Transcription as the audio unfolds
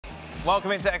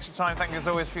Welcome into Extra Time. Thank you as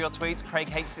always for your tweets. Craig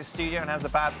hates this studio and has a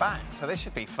bad back, so this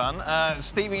should be fun.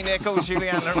 Stevie Nicol,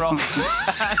 Julian Leroy,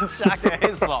 and Shaka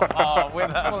Hislop are with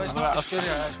us. Well, it's not a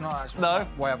studio, it's not. That's No?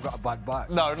 why I've got a bad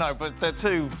back. No, but the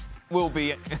two will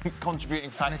be contributing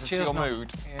factors to your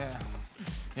mood. Yeah.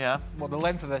 Yeah? Well, the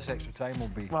length of this extra time will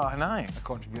be Well, I know. a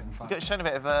contributing factor. You've shown a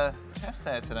bit of chest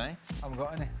hair today. I haven't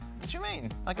got any. What do you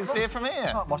mean? I can see it from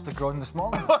here. Oh, it must have grown this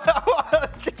morning.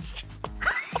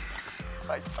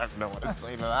 I don't know what to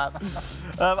say to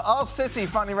that. Are City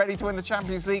finally ready to win the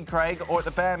Champions League, Craig, or at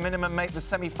the bare minimum make the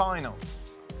semi-finals?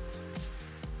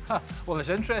 Well, it's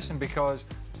interesting because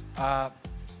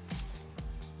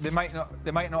they might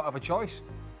not have a choice.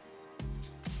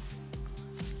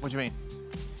 What do you mean?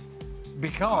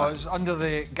 Because under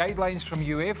the guidelines from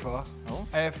UEFA,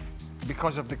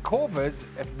 because of the COVID,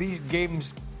 if these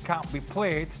games can't be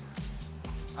played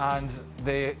and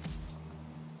the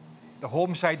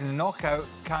home side in the knockout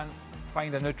can't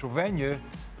find a neutral venue,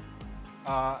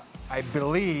 I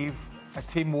believe a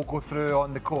team will go through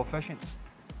on the coefficient.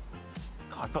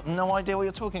 God, I've got no idea what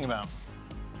you're talking about.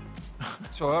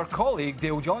 So our colleague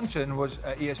Dale Johnson was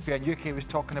at ESPN UK was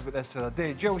talking about this the other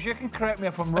day. Jules, you can correct me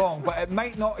if I'm wrong, but it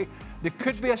might not. There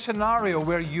could be a scenario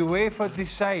where UEFA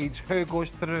decides who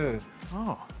goes through.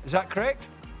 Oh, is that correct?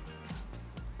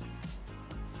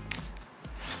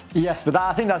 Yes, but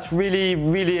I think that's really,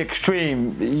 really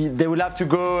extreme. They will have to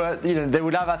go, they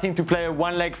will have, I think, to play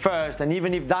one leg first, and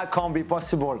even if that can't be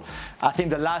possible, I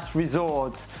think the last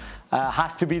resort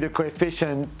has to be the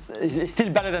coefficient. It's still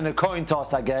better than a coin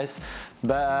toss, I guess.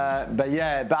 But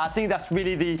yeah, but I think that's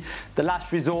really the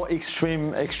last resort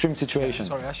extreme situation.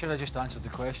 Sorry, I should have just answered the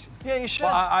question. yeah, you should.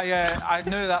 Well, I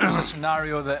knew that was a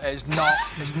scenario that is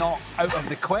not out of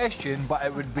the question, but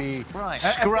it would be Right.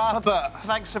 Scrap it.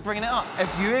 Thanks for bringing it up. If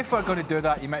UEFA are going to do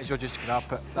that, you might as well just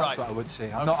scrap it. That's Right. what I would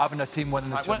say. I'm not having a team winning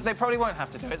the Right, well, tournament. they probably won't have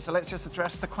to do it, so let's just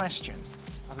address the question.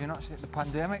 Have you not seen the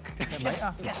pandemic? They might Yes,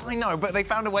 have. yes, I know, but they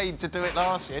found a way to do it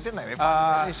last year, didn't they? They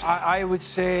found an issue. I would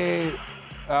say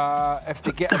if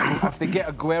they get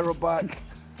Aguero back,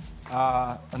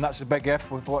 and that's a big if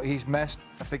with what he's missed.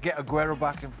 If they get Aguero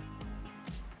back,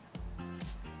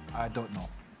 I don't know.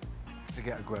 If they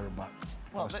get Aguero back,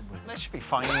 Well, possibly. they should be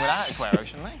fine without Aguero,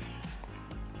 shouldn't they?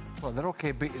 Well, they're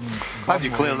okay beating. How'd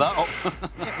you clear that up?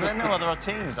 Yeah, there are no other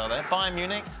teams, are there? Bayern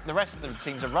Munich, the rest of the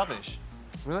teams are rubbish.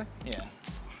 Really? Yeah,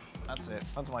 that's it.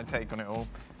 That's my take on it all.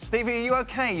 Stevie, are you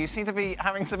okay? You seem to be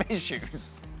having some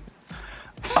issues.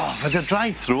 Oh, I've had a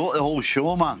dry throat the whole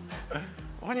show, man.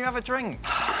 Why don't you have a drink?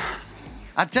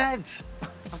 I did.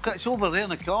 It's over there in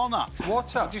the corner.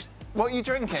 Water. What are you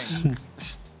drinking?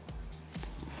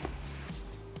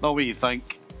 Not what you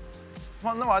think.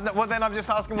 Well, no, well, then I'm just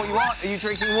asking what you are. Are you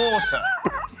drinking water?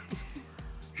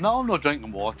 No, I'm not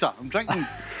drinking water. I'm drinking.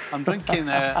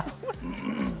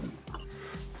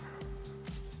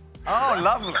 Oh,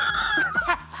 lovely.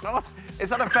 God, is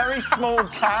that a very small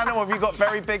can, or have you got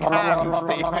very big hands,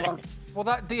 Stevie? Well,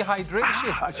 that dehydrates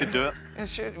you. I should do it.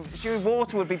 Surely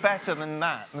water would be better than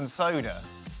that, than soda.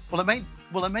 Well, it might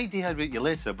dehydrate you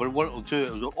later, but what it'll do,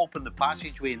 it'll open the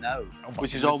passageway now,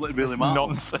 which is all that really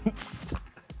matters. Nonsense.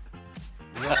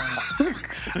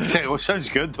 Well, sounds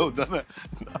good though, doesn't it?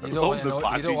 You don't want to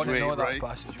know that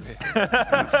passageway.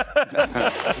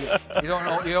 you don't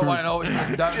want to know what's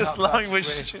been down Just that like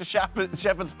with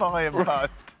shepherd's pie and bun.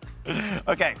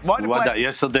 Okay, We had that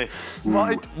yesterday.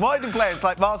 why do players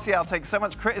like Martial take so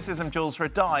much criticism, Jules, for a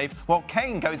dive, while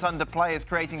Kane goes under players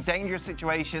creating dangerous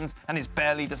situations and is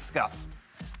barely discussed?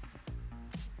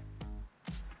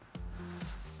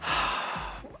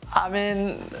 I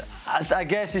mean, I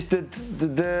guess it's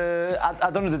I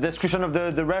don't know, the discretion of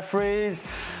the referees.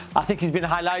 I think it's been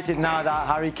highlighted now that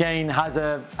Harry Kane has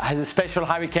a special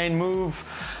Harry Kane move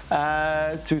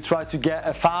to try to get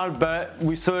a foul, but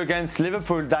we saw against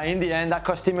Liverpool that in the end that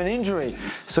cost him an injury.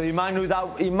 So he might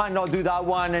not do that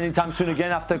one anytime soon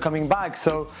again after coming back.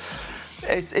 So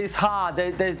it's hard.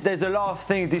 There's a lot of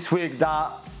things this week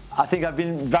that I think have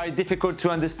been very difficult to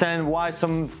understand why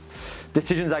some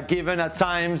decisions are given at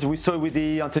times. We saw with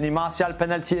the Anthony Martial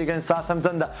penalty against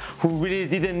Southampton, who really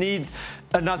didn't need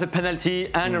another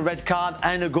penalty and a red card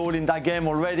and a goal in that game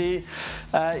already.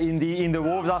 In the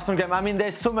Wolves Arsenal game, I mean,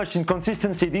 there's so much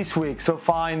inconsistency this week so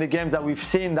far in the games that we've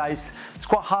seen that it's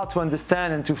quite hard to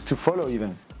understand and to follow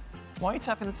even. Why are you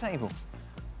tapping the table?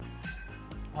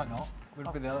 Why not?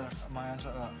 Would be my answer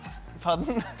to that.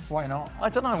 Pardon? Why not? I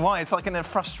don't know why. It's like in a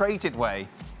frustrated way.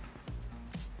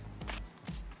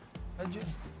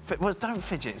 Well, don't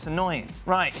fidget. It's annoying.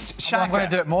 Right, Shaka. I'm going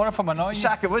to do it more if I'm annoying you.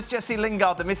 Shaka, was Jesse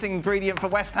Lingard the missing ingredient for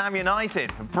West Ham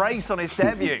United? A brace on his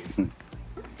debut.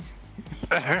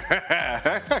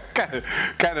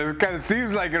 kind of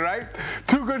seems like it, right?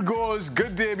 2 good goals,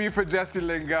 good debut for Jesse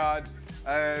Lingard.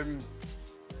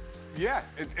 Yeah,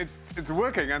 it's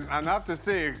working, and I have to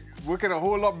say, working a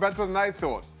whole lot better than I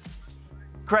thought.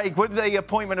 Craig, would the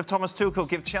appointment of Thomas Tuchel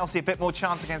give Chelsea a bit more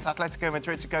chance against Atletico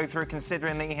Madrid to go through,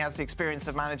 considering that he has the experience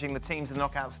of managing the teams in the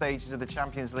knockout stages of the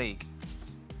Champions League?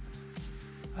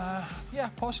 Yeah,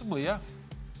 possibly, yeah.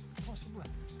 Possibly.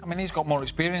 I mean, he's got more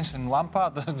experience than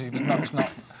Lampard.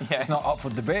 It's not up for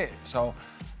debate. So,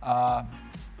 yeah,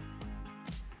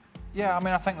 I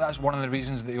mean, I think that's one of the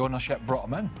reasons that the ownership brought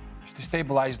him in, is to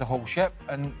stabilise the whole ship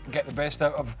and get the best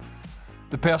out of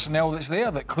the personnel that's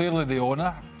there. That clearly the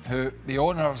owner and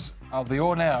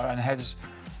his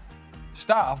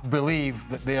staff believe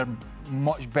that they're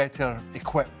much better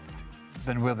equipped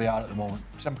than where they are at the moment.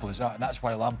 Simple as that. And that's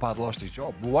why Lampard lost his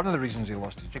job. One of the reasons he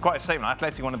lost his job. Quite a statement.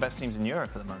 Atletico, one of the best teams in Europe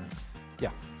at the moment.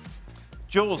 Yeah.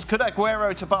 Jules, could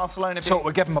Aguero to Barcelona be... So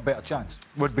we'll give him a better chance,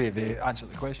 would be the answer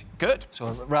to the question. Good.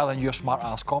 So rather than your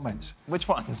smart-ass comments. Which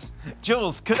ones?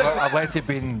 Jules, could... Atleti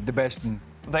being the best in...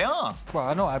 They are. Well,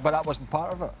 I know, but that wasn't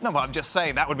part of it. No, but I'm just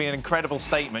saying that would be an incredible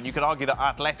statement. You could argue that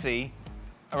Atleti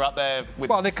are up there with...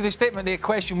 Well, the statement, the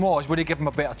question was, would he give him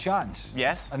a better chance?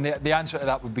 Yes. And the answer to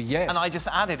that would be yes. And I just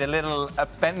added a little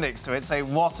appendix to it, say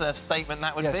what a statement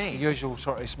that would be. The usual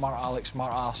sort of smart Alex,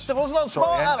 smart ass. That was not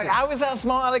smart Alex. How is that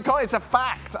smart Alex? It's a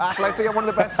fact. Atleti are one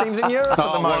of the best teams in Europe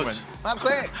at the moment. That's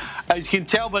it. You can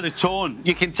tell by the tone.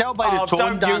 You can tell by the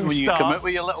tone, Dan, when you come out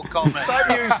with your little comment.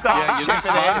 Don't you start. Yeah, you're not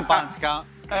smart, fans can't.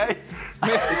 Hey.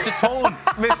 It's the tone.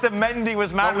 Mr. Mendy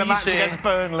was man of the match against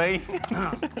Burnley.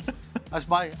 As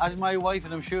my wife,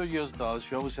 and I'm sure yours does,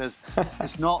 she always says,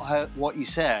 it's not what you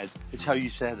said, it's how you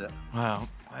said it. Well,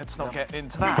 let's not get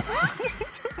into that.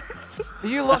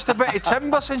 You lost a bit of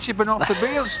timber since you've been off the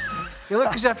beers. You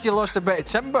look as if you lost a bit of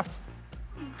timber.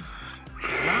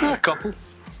 A couple.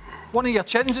 One of your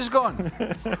chins is gone.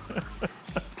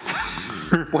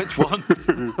 Which one?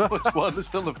 Which one? There's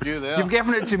still a few there. You've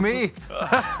given it to me.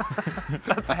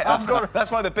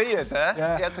 That's why the beard there.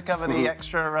 Yeah. You had to cover the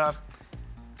extra...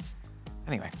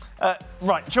 Anyway,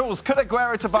 right, Jules, could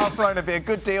Aguero to Barcelona be a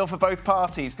good deal for both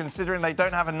parties, considering they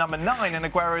don't have a number 9 and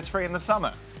Aguero is free in the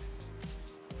summer?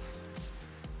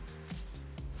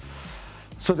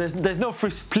 So there's no free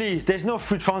splits, there's no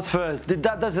free transfers.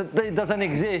 That doesn't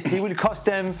exist. It will cost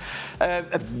them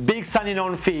a big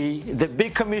signing-on fee, the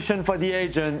big commission for the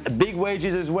agent, big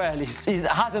wages as well. He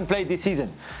hasn't played this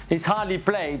season. He's hardly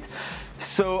played.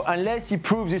 So unless he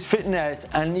proves his fitness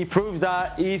and he proves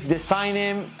that if they sign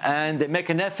him and they make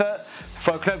an effort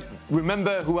for a club,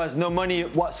 remember, who has no money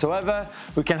whatsoever,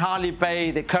 who can hardly pay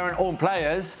the current home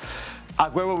players,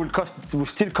 Aguero will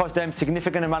still cost them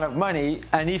significant amount of money,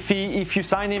 and if you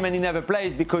sign him and he never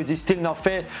plays because he's still not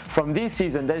fit from this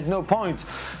season, there's no point.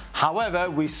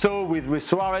 However, we saw with Luis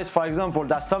Suarez, for example,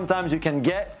 that sometimes you can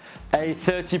get a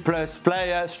 30-plus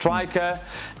player, striker,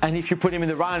 and if you put him in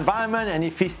the right environment and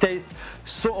if he stays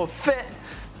sort of fit,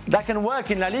 that can work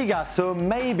in La Liga. So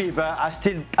maybe, but I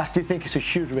still think it's a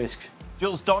huge risk.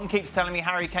 Jules, Don keeps telling me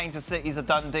Harry Kane to City is a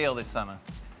done deal this summer.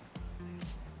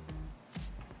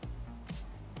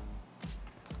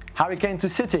 Harry Kane to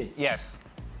City? Yes.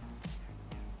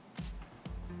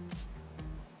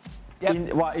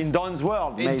 Yep. In Don's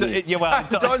world, maybe.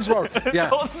 Don's world. Yeah.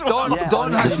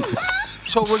 Don has.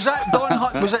 So was that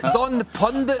Don? Was it Don the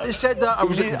pundit that said that, or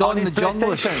was it Don the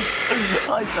journalist?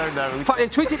 I don't know. In fact, he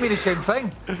tweeted me the same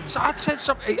thing. So I'd said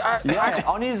something.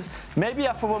 On his maybe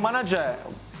a football manager.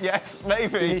 Yes,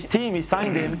 maybe. In his team, he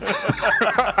signed him.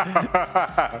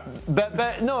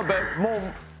 but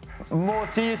more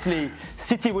seriously,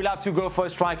 City will have to go for a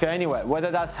striker anyway.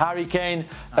 Whether that's Harry Kane,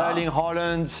 Erling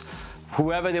Haaland,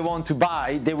 whoever they want to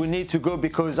buy, they will need to go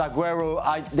because Aguero,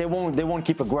 they won't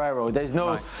keep Aguero. There's no.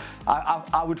 Right.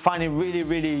 I would find it really,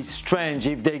 really strange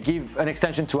if they give an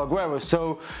extension to Aguero.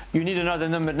 So you need another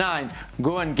number 9.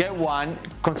 Go and get one,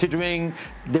 considering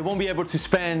they won't be able to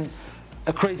spend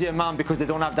a crazy amount because they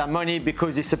don't have that money,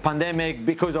 because it's a pandemic,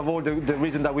 because of all the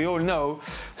reasons that we all know.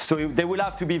 So they will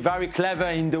have to be very clever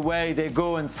in the way they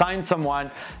go and sign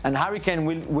someone, and Harry Kane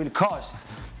will cost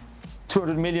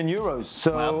 200 million euros.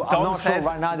 So well, I'm not sure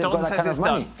right now they've got that kind of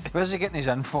money. Where's he getting his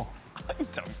info? I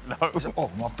don't know.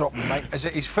 I've dropped the mic. Is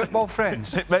it his football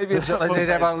friends? Maybe it's football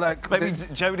friends. Maybe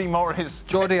Jody Morris.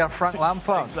 Jody or Frank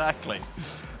Lampard. Exactly.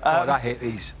 God, I hate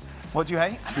these. What do you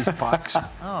hate? These packs.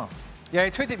 Oh. Yeah,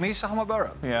 he tweeted me something about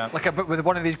it. Yeah. Like a bit with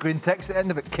one of these green texts at the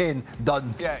end of it, Kane,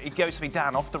 done. Yeah, he goes to me,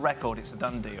 Dan, off the record, it's a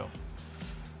done deal.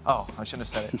 Oh, I shouldn't have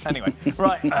said it. Anyway,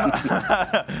 right.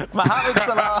 Mohamed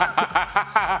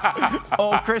Salah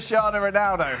or Cristiano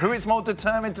Ronaldo? Who is more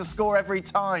determined to score every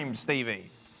time, Stevie?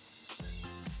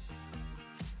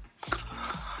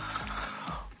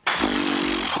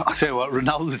 I tell you what,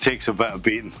 Ronaldo takes a bit of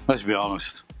beating, let's be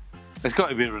honest. It's got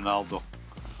to be Ronaldo.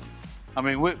 I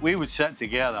mean, we would sit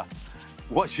together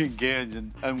watching games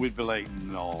and we'd be like,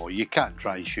 no, you can't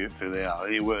try and shoot through there.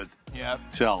 He would. Yeah.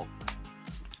 So,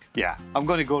 yeah, I'm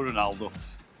going to go Ronaldo.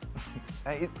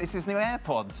 Hey, it's his new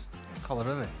AirPods. What colour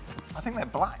are they? I think they're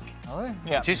black. Are they?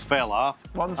 Yeah. It just fell off.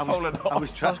 One's fallen off. I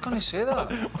was I was going to say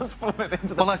that. One's fallen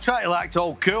into the... Well, I try to act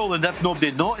all cool and if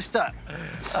nobody noticed it.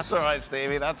 That's all right,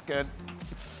 Stevie. That's good.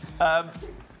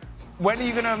 When are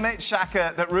you going to admit,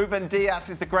 Shaka, that Ruben Dias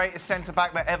is the greatest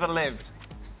centre-back that ever lived?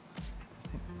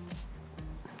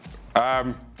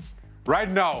 Right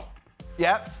now.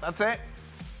 Yeah, that's it.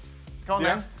 Go on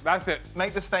then. That's it.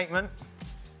 Make the statement.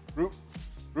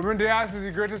 Ruben Dias is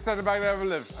the greatest centre-back that ever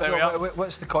lived. There we are.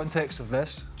 What's the context of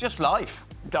this? Just life.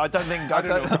 I don't think. I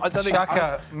don't think.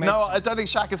 Shaka I don't think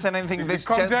Shaka said anything. The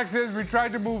context is we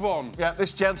tried to move on. Yeah,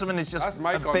 this gentleman is just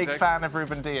a big fan of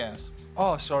Ruben Dias.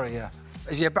 Oh, sorry, yeah.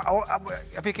 Yeah, but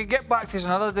if you could get back to us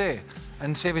another day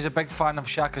and say he's a big fan of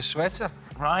Shaka's sweater.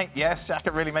 Right, yes,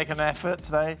 Shaka really making an effort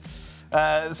today.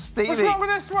 Stevie. What's wrong with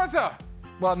this sweater?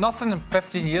 Well, nothing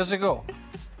 15 years ago.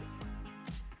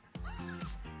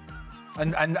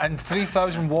 And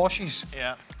 3,000 washes.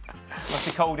 Yeah. Must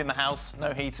be cold in the house.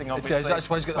 No heating, obviously. It is, that's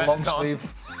why he's got the long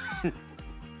sleeve.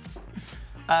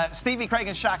 Stevie, Craig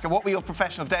and Shaka, what were your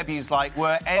professional debuts like?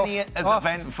 Were any as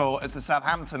eventful as the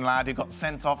Southampton lad who got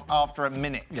sent off after a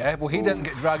minute? Yeah, well, he didn't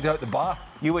get dragged out the bar.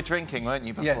 You were drinking, weren't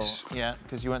you, before? Yes. Yeah,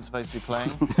 because you weren't supposed to be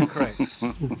playing. Correct.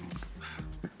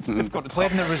 Difficult to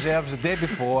Played in the reserves the day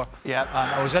before. Yeah.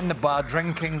 And I was in the bar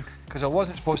drinking because I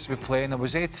wasn't supposed to be playing. I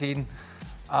was 18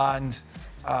 and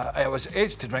I was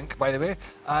aged to drink, by the way.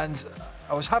 And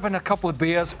I was having a couple of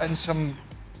beers and some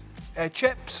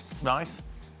chips. Nice.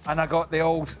 And I got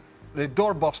the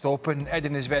door burst open, Ed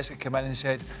and his vest came in and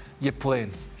said, "You're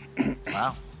playing."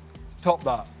 Wow. Top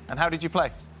that. And how did you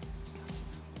play?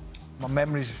 My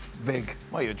memory's vague.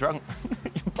 Well, you were drunk.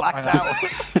 You blacked out.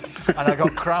 And I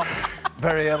got cramp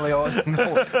very early on.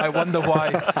 No, I wonder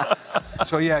why.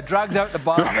 So yeah, dragged out the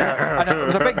bar. And it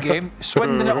was a big game.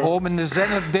 Swindon at home in the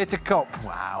Zenith Data Cup.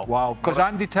 Wow. Wow. Because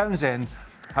Andy Townsend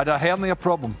had a hernia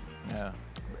problem. Yeah.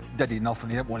 Did he nothing?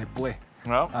 He didn't want to play.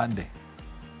 Well. Andy.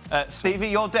 Stevie,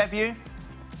 your debut?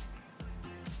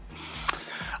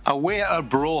 Away at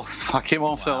Arbroath. I came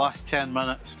on for the last 10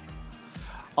 minutes.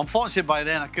 Unfortunately, by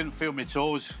then I couldn't feel my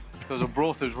toes because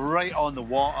Arbroath is right on the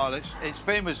water. It's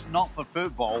famous not for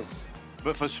football,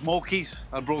 but for smokies,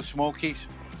 Arbroath smokies.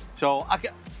 So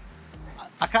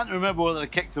I can't remember whether I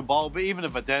kicked the ball, but even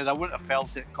if I did, I wouldn't have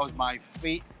felt it because my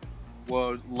feet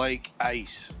were like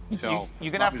ice. So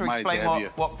you're going to have to explain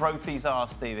what Brothies are,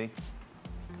 Stevie.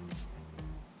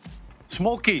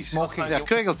 Smokies. Smokies. Yeah,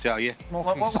 Craig will tell you.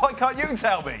 Why can't you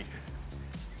tell me?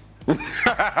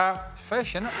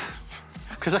 Fish, innit?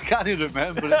 Because I can't even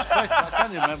remember. It's fish. I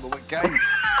can't remember what kind.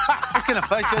 What kind of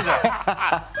fish is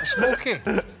it? Smoky.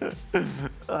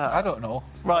 I don't know.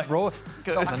 Right. Broth.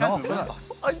 Something north, isn't it?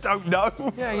 I don't know.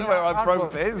 Yeah, you know where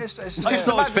Arbroath is. It's just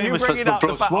not as famous for the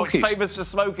fact Smokies. it's famous for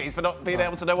smokies, but not being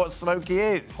able to know what smoky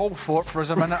is. Hold fort for us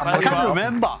a minute. I can't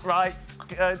remember. Right.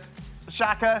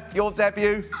 Shaka, your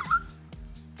debut?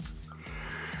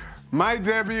 My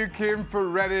debut came for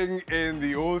Reading in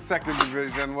the old second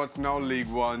division, what's now League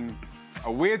One.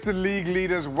 Away to league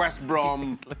leaders West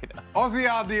Brom. Ozzy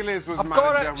Ardiles was manager.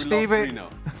 Got it, we Stevie.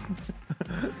 lost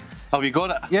 3-0. Have you got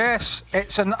it? Yes,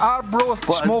 it's an Arbroath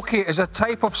smoky. It's a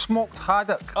type of smoked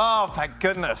haddock. Oh, thank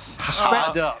goodness.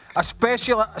 A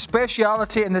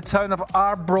speciality in the town of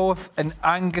Arbroath in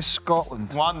Angus,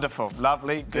 Scotland. Wonderful,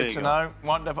 lovely, good to know.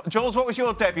 Wonderful. Jules, what was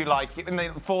your debut like in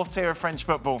the fourth tier of French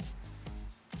football?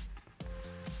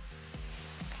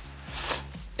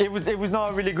 It was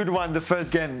not a really good one, the first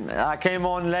game. I came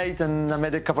on late and I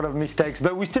made a couple of mistakes,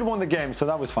 but we still won the game, so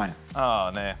that was fine.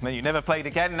 Oh, no. You never played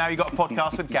again, now you've got a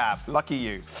podcast with Gab. Lucky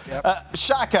you. Yep.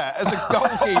 Shaka, as a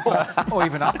goalkeeper... Oh,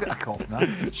 even I've got a cough now.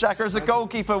 Shaka, as a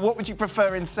goalkeeper, what would you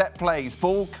prefer in set plays?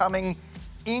 Ball coming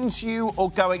into you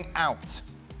or going out?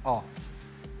 Oh.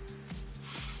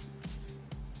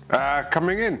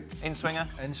 Coming in. In-swinger?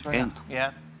 In-swinger.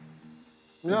 Yeah.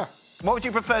 Yeah. What would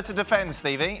you prefer to defend,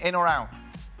 Stevie? In or out?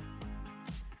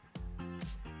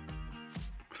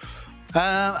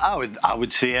 I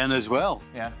would say in as well.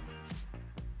 Yeah.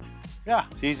 Yeah,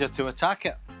 it's easier to attack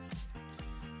it.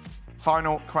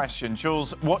 Final question.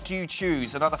 Jules, what do you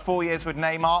choose? Another 4 years with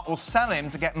Neymar or sell him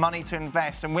to get money to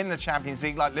invest and win the Champions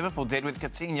League like Liverpool did with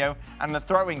Coutinho and the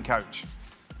throwing coach?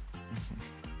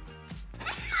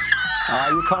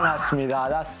 You can't ask me that.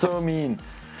 That's so mean.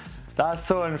 That's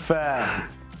so unfair.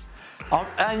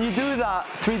 And you do that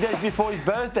 3 days before his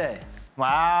birthday.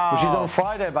 Wow. Which is on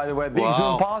Friday, by the way. Big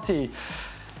Zoom party.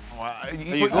 Wow. Are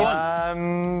you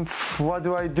going? What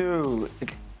do I do?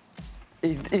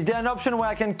 Is there an option where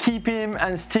I can keep him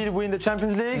and still win the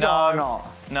Champions League? No. Or not?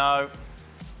 No.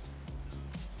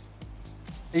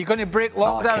 Are you going to break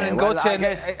lockdown Okay, and well, go to? I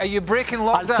guess Are you breaking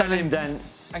I'll sell lockdown him then.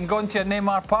 and going to a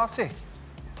Neymar party?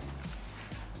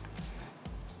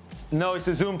 No, it's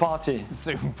a Zoom party.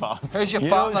 Zoom party. Who's your You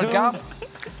partner, know Zoom? Gab?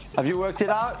 Have you worked it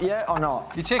out yet or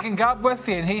not? You're taking Gab with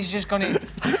you, and he's just going to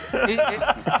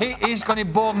he's going to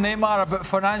bore Neymar about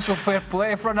financial fair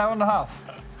play for an hour and a half.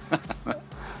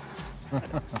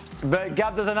 But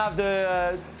Gab doesn't have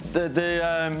the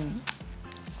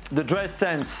dress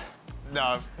sense.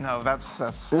 No,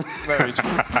 that's very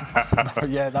true.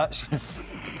 Yeah, that's.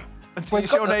 Are you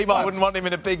sure Neymar wouldn't want him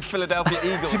in a big Philadelphia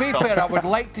Eagles To be top? fair, I would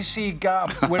like to see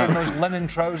Gab wearing those linen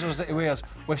trousers that he wears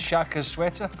with Shaka's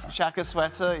sweater. Shaka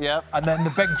sweater, yep. And then the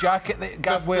big jacket that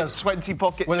Gab wears. 20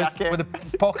 pocket with jacket. with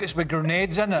the pockets with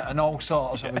grenades in it and all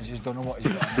sorts. I just don't know what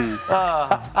he's got.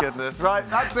 Oh, goodness. Right,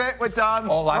 that's it. We're done.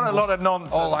 What a lot of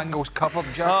nonsense. All angles covered,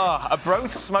 Jack. A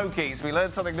broth smokies. We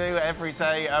learn something new every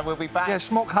day. We'll be back. Yeah,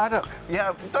 smoked haddock.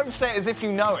 Yeah, don't say it as if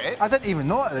you know it. I didn't even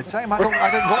know it at the time. I didn't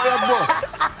go to a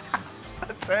broth.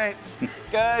 That's it.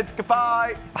 Good.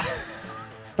 Goodbye.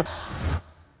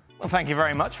 Well, thank you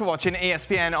very much for watching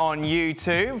ESPN on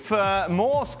YouTube. For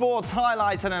more sports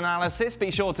highlights and analysis,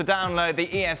 be sure to download the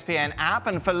ESPN app.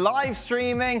 And for live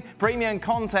streaming, premium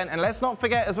content, and let's not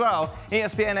forget as well,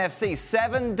 ESPN FC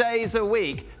 7 days a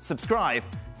week. Subscribe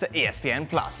to ESPN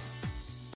Plus.